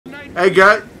Hey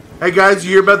guys,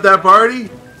 you hear about that party?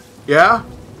 Yeah,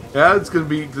 yeah, it's gonna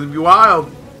be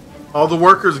wild. All the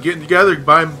workers are getting together,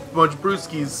 buying a bunch of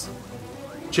brewskis,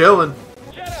 chilling.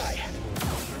 Jedi!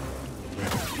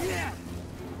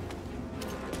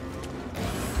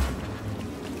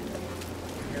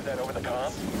 Hear that over the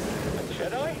comm? A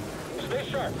Jedi? Stay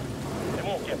sharp. They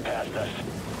won't get past us.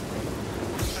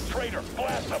 The traitor,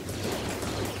 blast them!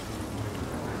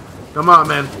 Come on,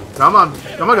 man. Come on,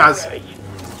 guys. Ready.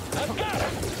 I've got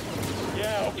him!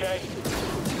 Yeah, okay.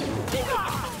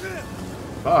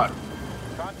 Fuck.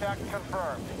 Contact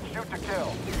confirmed. Shoot to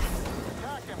kill.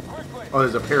 Attack him quickly. Oh,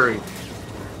 there's a parry. You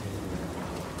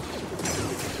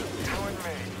and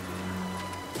me.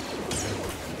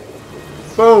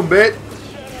 Boom, bit.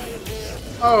 Jedi is here.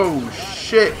 Oh,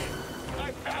 shit.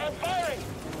 I'm firing!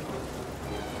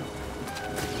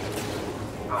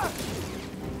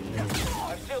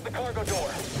 I've sealed the cargo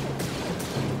door.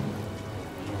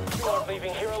 Not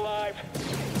leaving here alive.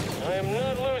 I am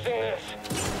not losing this.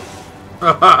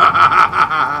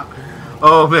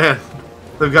 Oh, man.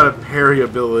 They've got a parry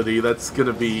ability. That's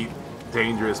gonna be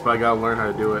dangerous, but I gotta learn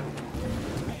how to do it.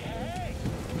 Hey!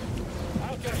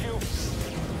 I'll get you.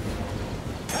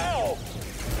 Hell!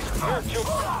 You're too...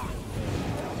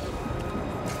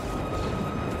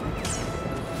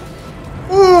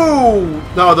 Ooh!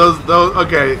 No, those,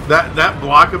 okay, that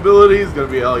block ability is gonna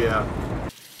be hell yeah.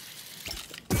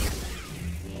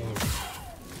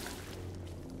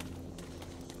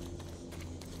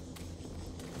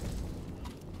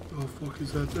 Oh, fuck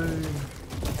is that thing?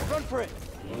 Run for it.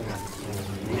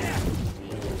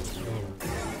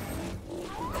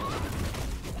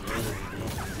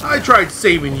 I tried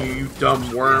saving you, you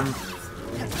dumb worm.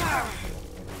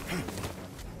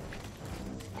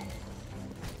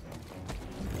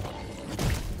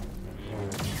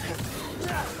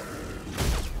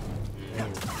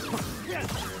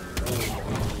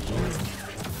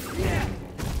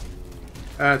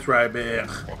 That's right, man.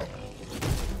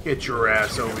 Get your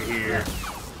ass over here.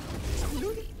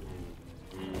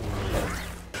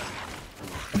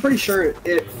 I'm pretty sure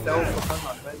it fell behind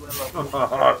my bed when I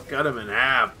Oh, cut him in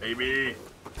half, baby.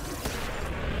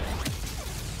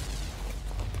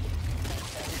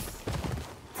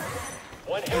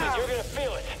 One hit and you're gonna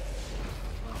feel it.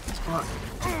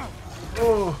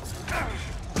 Oh.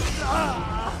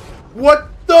 What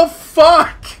the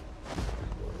fuck?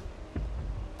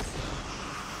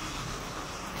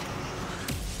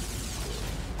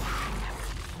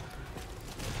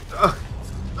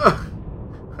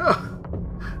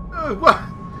 What?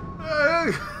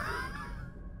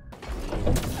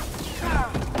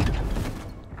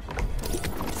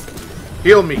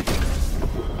 Heal me.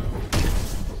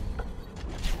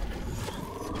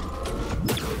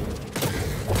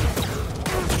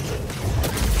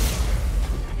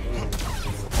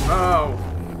 Oh.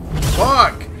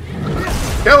 Fuck.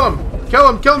 Kill him. Kill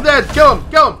him. Kill him dead. Kill him.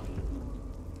 Kill him.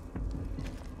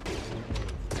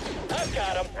 I've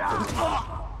got him.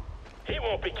 He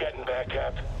won't be getting back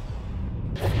up.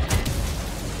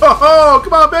 Oh,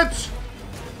 come on, bitch.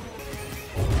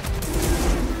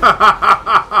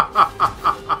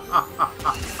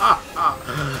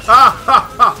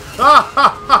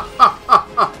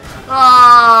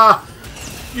 Ah,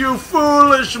 you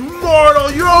foolish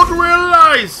mortal, you don't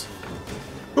realize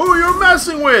who you're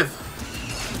messing with.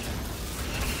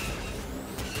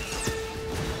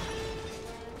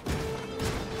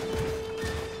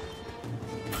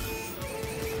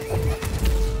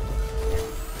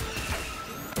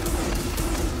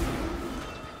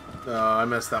 I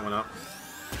messed that one up.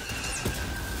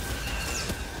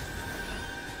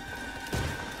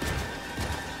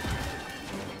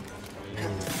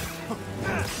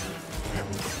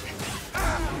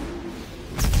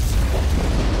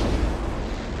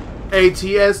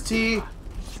 ATST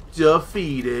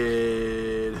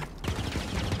defeated.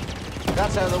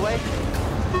 That's out of the way.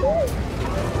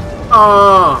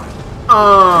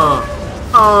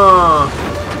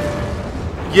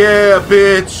 Yeah,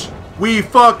 bitch. We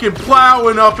fucking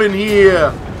plowing up in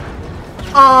here.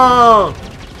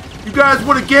 You guys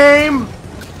want a game?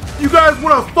 You guys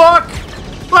want to fuck?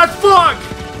 Let's fuck.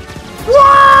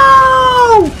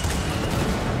 Whoa!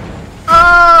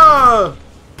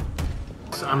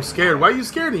 I'm scared. Why are you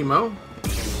scared, Emo?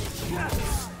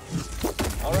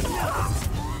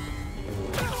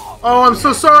 Oh, I'm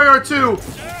so sorry, R2.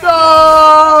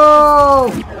 No!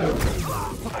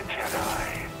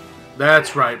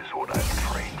 That's right. That's what I'm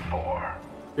trained for.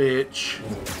 Bitch.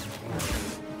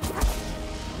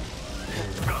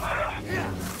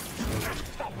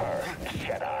 Suffer,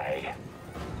 Jedi.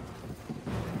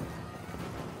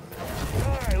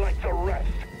 Die like the rest.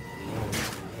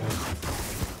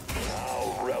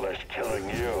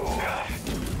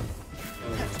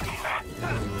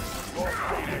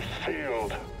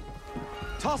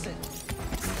 Toss it.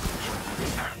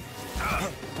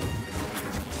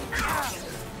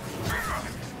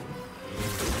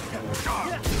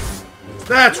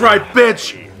 That's right,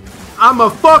 bitch! I'ma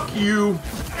fuck you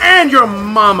and your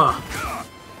mama!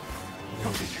 You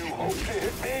hope to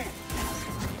hit me?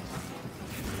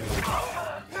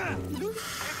 Keep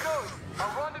going.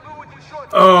 I'll rendezvous with you shortly.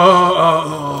 Oh.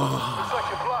 Looks like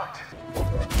you're blocked.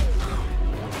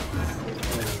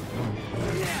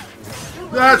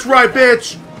 That's right,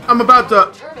 bitch! I'm about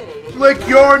to lick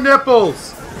your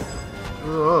nipples!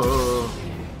 Oh.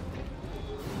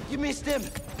 Give me a stim.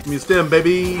 Give me a stem,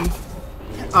 baby!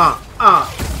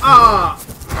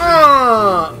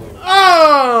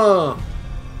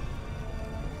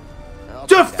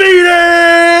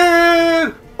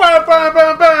 Defeated! Bah, bah,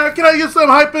 bah, bah. Can I get some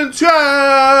hype in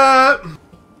chat?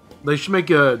 They should make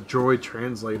a droid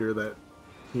translator that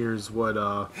hears what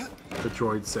the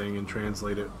droid's saying and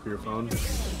translate it for your phone.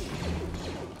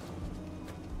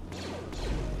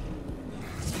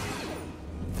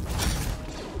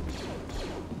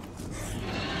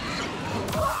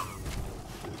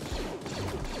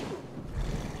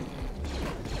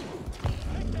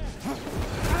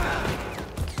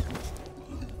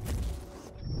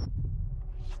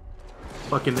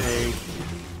 Fucking A.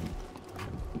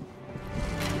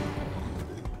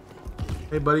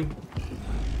 Hey, buddy.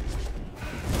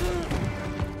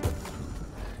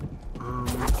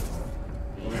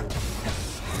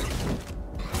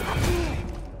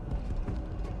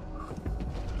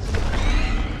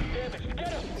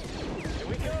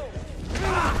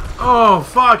 Oh,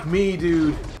 fuck me,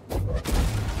 dude.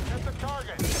 That's the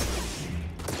target.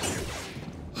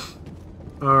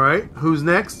 Alright, who's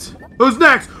next? Who's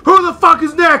next? Who the fuck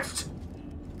is next?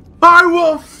 I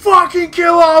will fucking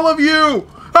kill all of you!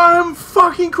 I'm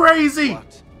fucking crazy!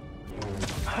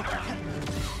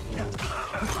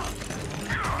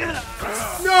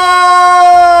 No!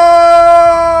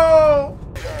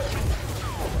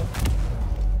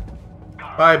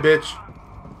 Bye, bitch.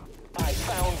 I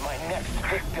found my next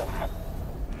victim.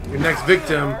 Your next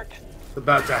victim is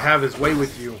about to have his way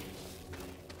with you.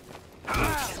 Do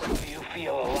you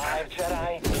feel alive,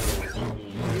 Jedi?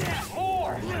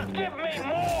 More! Give me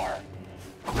more!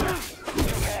 You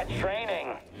had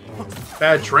training.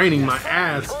 Bad training, my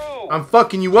ass. I'm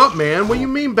fucking you up, man. What do you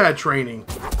mean bad training?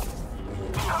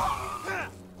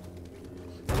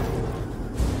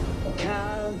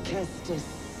 Cal Kestis.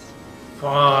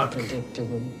 Fuck.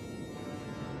 Predictable.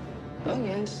 Oh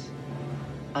yes,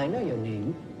 I know your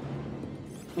name,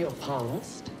 your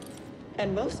past,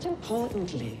 and most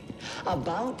importantly,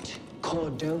 about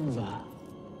Cordova.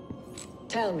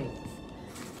 Tell me,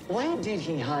 where did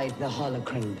he hide the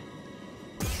holocron?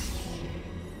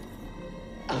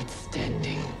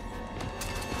 Outstanding.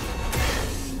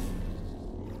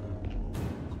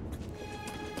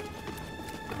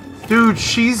 Dude,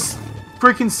 she's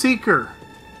freaking Seeker.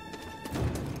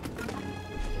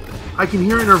 I can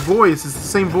hear in her voice. It's the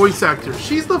same voice actor.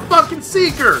 She's the fucking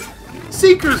Seeker.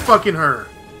 Seeker's fucking her.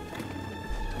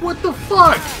 What the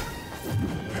fuck?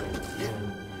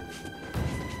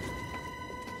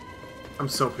 I'm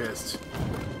so pissed.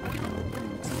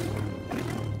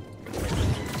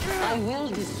 I will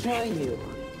destroy you.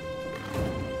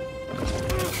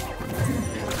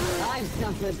 I've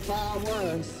suffered far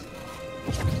worse.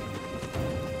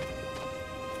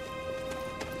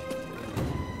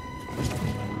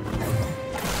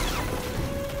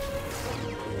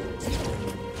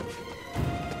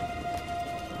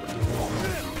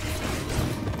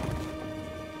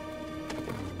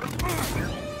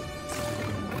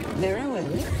 Very well.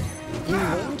 You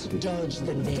won't dodge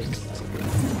the next.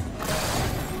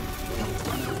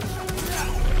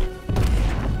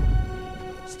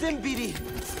 Stim, BD.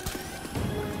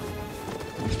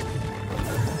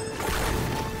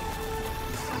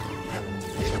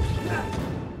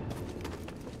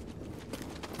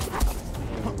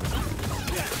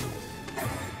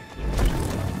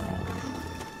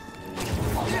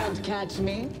 Can't catch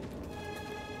me.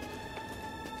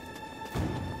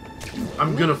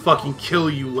 I'm gonna fucking kill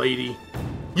you, lady.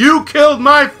 You killed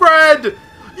my friend!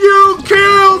 You You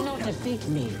killed! cannot defeat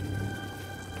me.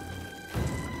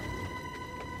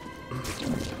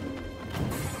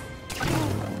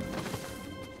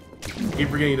 Keep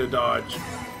forgetting to dodge.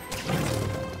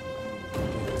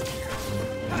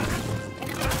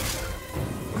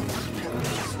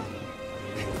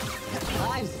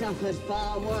 I've suffered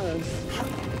far worse.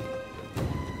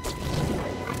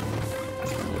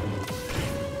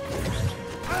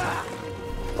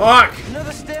 Fuck!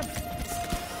 Another stim.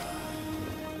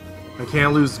 I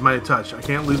can't lose my touch. I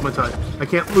can't lose my touch. I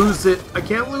can't lose it. I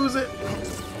can't lose it.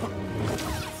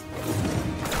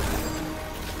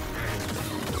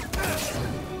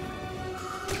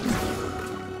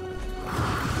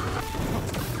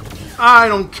 I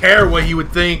don't care what he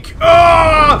would think.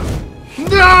 Oh!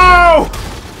 No!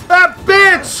 That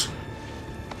bitch!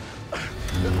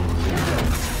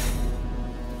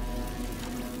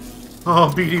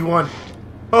 Oh, BD1.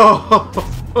 Oh!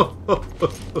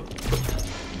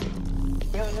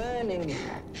 You're learning.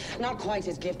 Not quite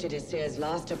as gifted as Seer's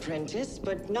last apprentice,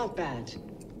 but not bad.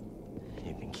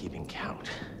 You've been keeping count.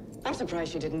 I'm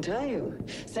surprised she didn't tell you.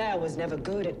 Seer was never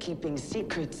good at keeping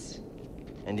secrets.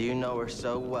 And you know her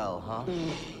so well,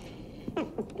 huh?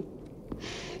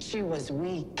 She was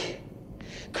weak.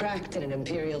 Cracked in an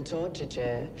Imperial torture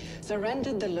chair.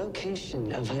 Surrendered the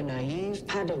location of her naive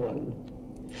Padawan.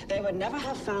 They would never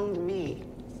have found me.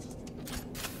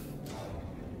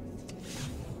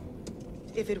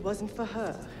 If it wasn't for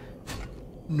her,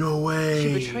 No way.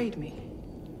 she betrayed me.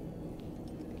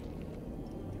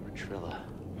 Trilla.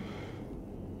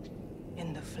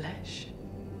 In the flesh.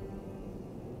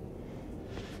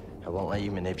 I won't let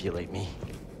you manipulate me.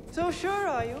 So sure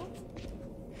are you?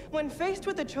 When faced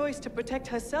with a choice to protect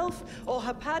herself or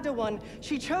her Padawan,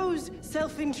 she chose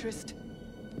self-interest.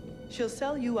 She'll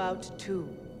sell you out too.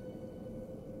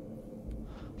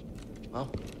 Well,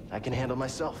 I can handle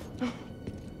myself.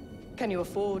 Can you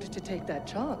afford to take that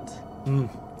chance?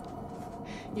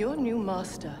 Your new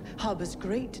master harbors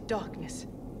great darkness.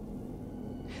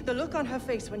 The look on her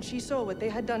face when she saw what they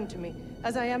had done to me,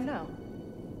 as I am now.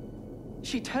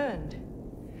 She turned,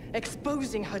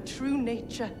 exposing her true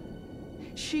nature.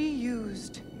 She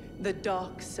used the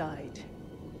dark side.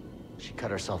 She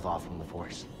cut herself off from the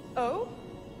Force. Oh?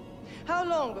 How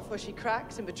long before she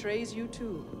cracks and betrays you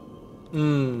too?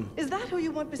 Is that who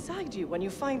you want beside you when you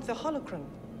find the holocron?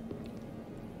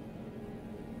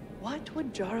 What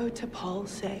would Jaro Tapal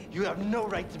say? You have no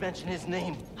right to mention his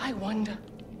name. I wonder,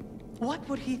 what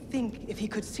would he think if he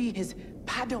could see his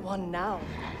Padawan now,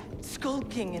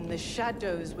 skulking in the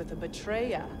shadows with a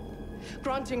betrayer,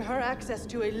 granting her access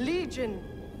to a legion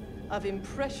of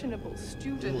impressionable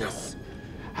students?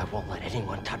 I won't let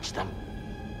anyone touch them.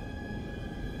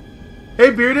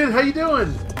 Hey, Bearded, how you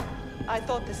doing? I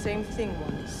thought the same thing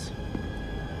once.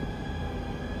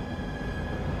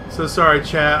 So sorry,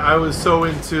 chat. I was so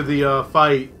into the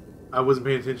fight, I wasn't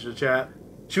paying attention to chat.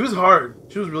 She was hard.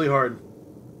 She was really hard.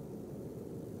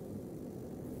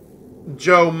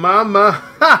 Joe Mama.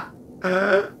 Ha!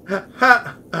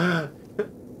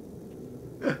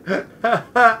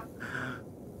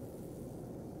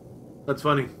 That's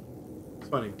funny. It's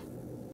funny.